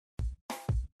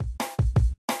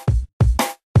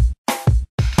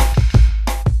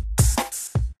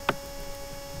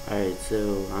Alright,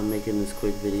 so I'm making this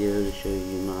quick video to show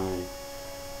you my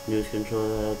newest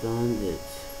controller that I've done.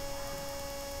 It's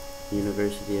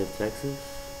University of Texas.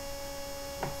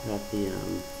 Got the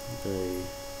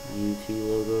UT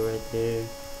logo right there,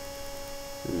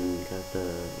 and got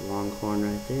the Longhorn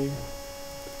right there.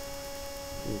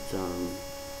 It's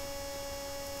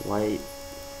white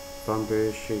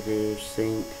bumper, trigger,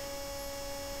 sync.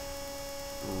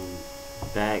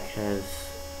 Back has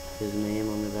his name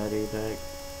on the battery pack.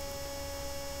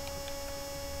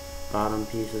 Bottom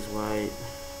piece is white.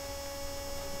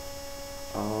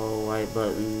 All white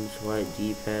buttons, white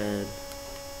D-pad.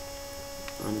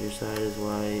 Underside is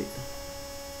white.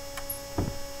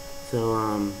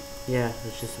 So yeah,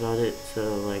 that's just about it.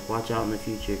 So like, watch out in the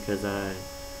future, because I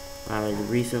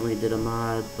recently did a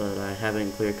mod, but I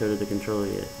haven't clear coded the controller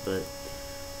yet, but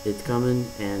it's coming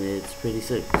and it's pretty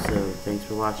sick. So thanks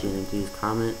for watching, and please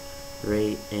comment,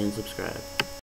 rate, and subscribe.